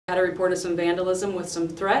Had a report of some vandalism with some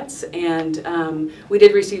threats, and we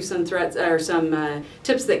did receive some threats or some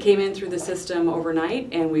tips that came in through the system overnight,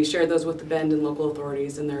 and we shared those with the Bend and local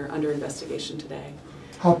authorities, and they're under investigation today.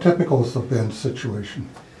 How typical is the Bend situation?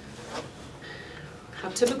 How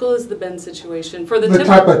typical is the Bend situation? For the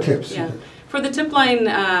type of tips. Yeah. For the tip line,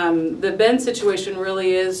 the Bend situation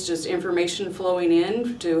really is just information flowing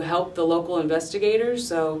in to help the local investigators.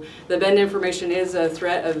 So the Bend information is a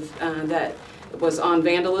threat of that was on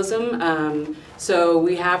vandalism. So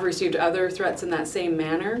we have received other threats in that same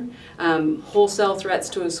manner. Wholesale threats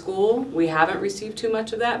to a school, we haven't received too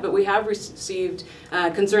much of that, but we have received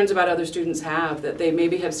concerns about other students that they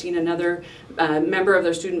maybe have seen another member of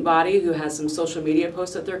their student body who has some social media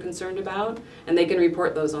posts that they're concerned about, and they can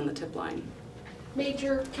report those on the tip line.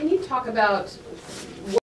 Major, can you talk about